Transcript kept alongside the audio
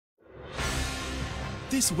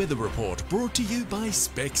This weather report brought to you by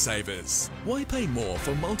SpecSavers. Why pay more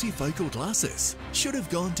for multifocal glasses? Should have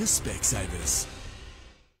gone to SpecSavers.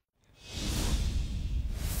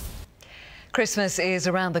 Christmas is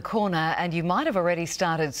around the corner and you might have already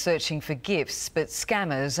started searching for gifts, but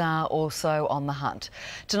scammers are also on the hunt.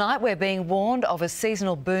 Tonight we're being warned of a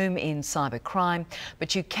seasonal boom in cybercrime,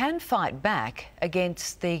 but you can fight back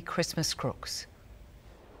against the Christmas crooks.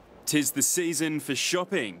 'Tis the season for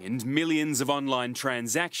shopping and millions of online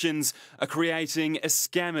transactions are creating a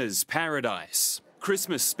scammer's paradise.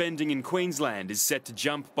 Christmas spending in Queensland is set to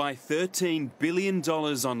jump by $13 billion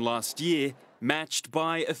on last year, matched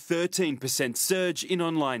by a 13% surge in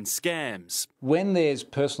online scams. When there's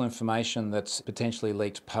personal information that's potentially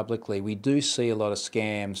leaked publicly, we do see a lot of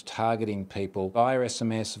scams targeting people via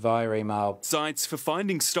SMS, via email. Sites for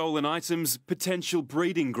finding stolen items, potential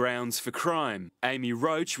breeding grounds for crime. Amy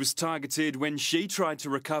Roach was targeted when she tried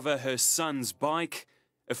to recover her son's bike.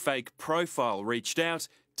 A fake profile reached out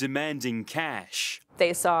demanding cash.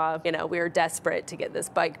 They saw, we were desperate to get this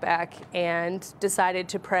bike back and decided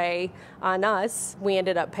to prey on us. We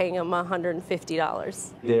ended up paying them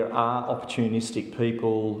 $150. There are opportunistic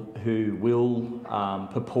people who will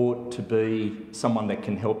purport to be someone that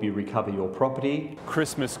can help you recover your property.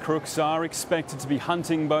 Christmas crooks are expected to be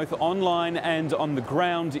hunting both online and on the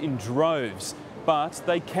ground in droves, but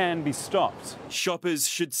they can be stopped. Shoppers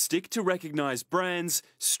should stick to recognised brands,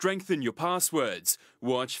 strengthen your passwords,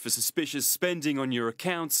 watch for suspicious spending on your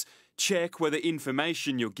accounts, check whether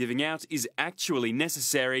information you're giving out is actually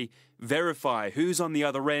necessary, verify who's on the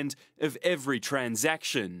other end of every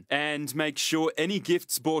transaction, and make sure any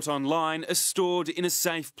gifts bought online are stored in a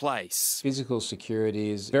safe place. Physical security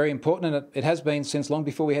is very important, and it has been since long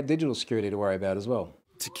before we had digital security to worry about as well.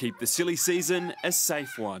 To keep the silly season a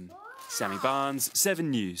safe one. Sammy Barnes,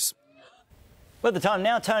 7 News. Well, the time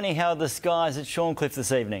now, Tony, how are the skies at Shorncliffe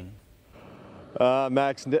this evening?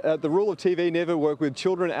 Max, the rule of TV, never work with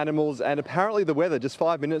children, animals, and apparently the weather. Just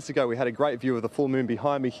 5 minutes ago, we had a great view of the full moon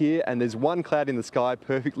behind me here, and there's one cloud in the sky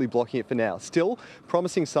perfectly blocking it for now. Still,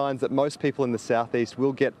 promising signs that most people in the southeast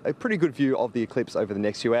will get a pretty good view of the eclipse over the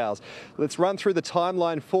next few hours. Let's run through the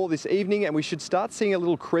timeline for this evening, and we should start seeing a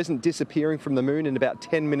little crescent disappearing from the moon in about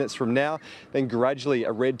 10 minutes from now, then gradually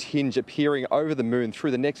a red tinge appearing over the moon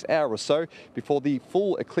through the next hour or so before the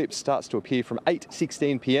full eclipse starts to appear from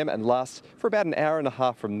 8:16 p.m. and lasts for about an hour and a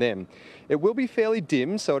half from then. It will be fairly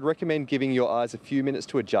dim, so I'd recommend giving your eyes a few minutes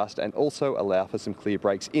to adjust and also allow for some clear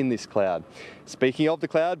breaks in this cloud. Speaking of the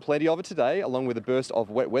cloud, plenty of it today, along with a burst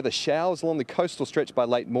of wet weather showers along the coastal stretch by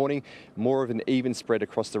late morning. More of an even spread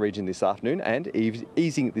across the region this afternoon and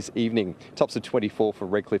easing this evening. Tops of 24 for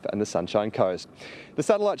Redcliffe and the Sunshine Coast. The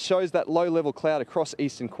satellite shows that low-level cloud across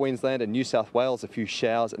eastern Queensland and New South Wales. A few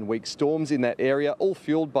showers and weak storms in that area, all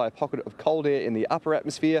fueled by a pocket of cold air in the upper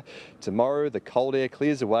atmosphere. Tomorrow, the cold air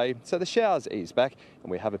clears away, so the showers ease back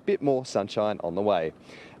and we have a bit more sunshine on the way.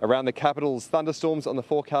 Around the capitals, thunderstorms on the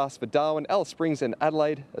forecast for Darwin, Alice Springs and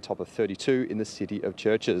Adelaide, a top of 32 in the city of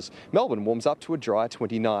Churches. Melbourne warms up to a dry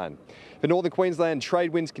 29. For northern Queensland,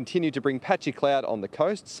 trade winds continue to bring patchy cloud on the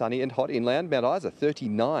coast, sunny and hot inland, Mount Isa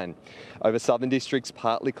 39. Over southern districts,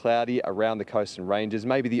 partly cloudy around the coast and ranges,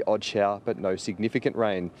 maybe the odd shower, but no significant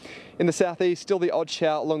rain. In the southeast, still the odd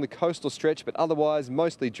shower along the coastal stretch, but otherwise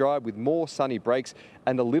mostly dry with more sunny breaks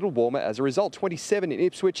and a little warmer as a result. 27 in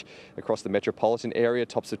Ipswich, across the metropolitan area,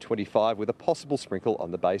 tops of 25 with a possible sprinkle on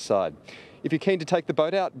the bayside. If you're keen to take the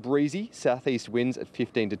boat out, breezy, southeast winds at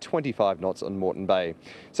 15 to 25 knots on Moreton Bay.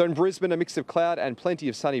 So in Brisbane, a mix of cloud and plenty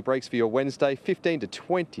of sunny breaks for your Wednesday, 15 to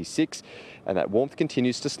 26. And that warmth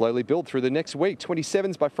continues to slowly build through the next week.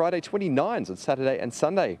 27s by Friday, 29s on Saturday and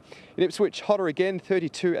Sunday. In Ipswich, hotter again,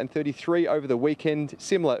 32 and 33 over the weekend,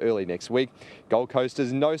 similar early next week. Gold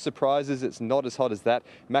Coasters, no surprises, it's not as hot as that.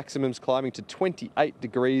 Maximums climbing to 28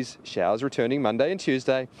 degrees, showers returning Monday and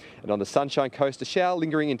Tuesday. And on the Sunshine Coast, a shower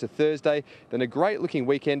lingering into Thursday. Then a great looking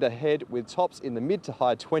weekend ahead with tops in the mid to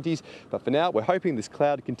high 20s. But for now, we're hoping this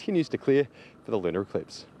cloud continues to clear for the lunar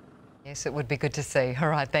eclipse. Yes, it would be good to see. All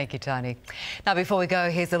right, thank you, Tony. Now, before we go,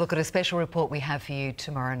 here's a look at a special report we have for you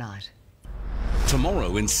tomorrow night.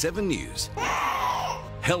 Tomorrow in 7 News.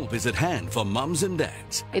 Help is at hand for mums and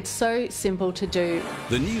dads. It's so simple to do.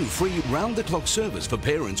 The new free round-the-clock service for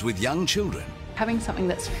parents with young children. Having something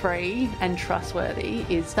that's free and trustworthy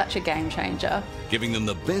is such a game changer. Giving them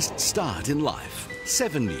the best start in life.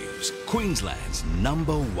 7 News, Queensland's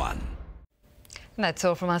 #1. And that's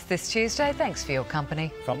all from us this Tuesday. Thanks for your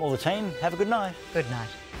company. From all the team, have a good night. Good night.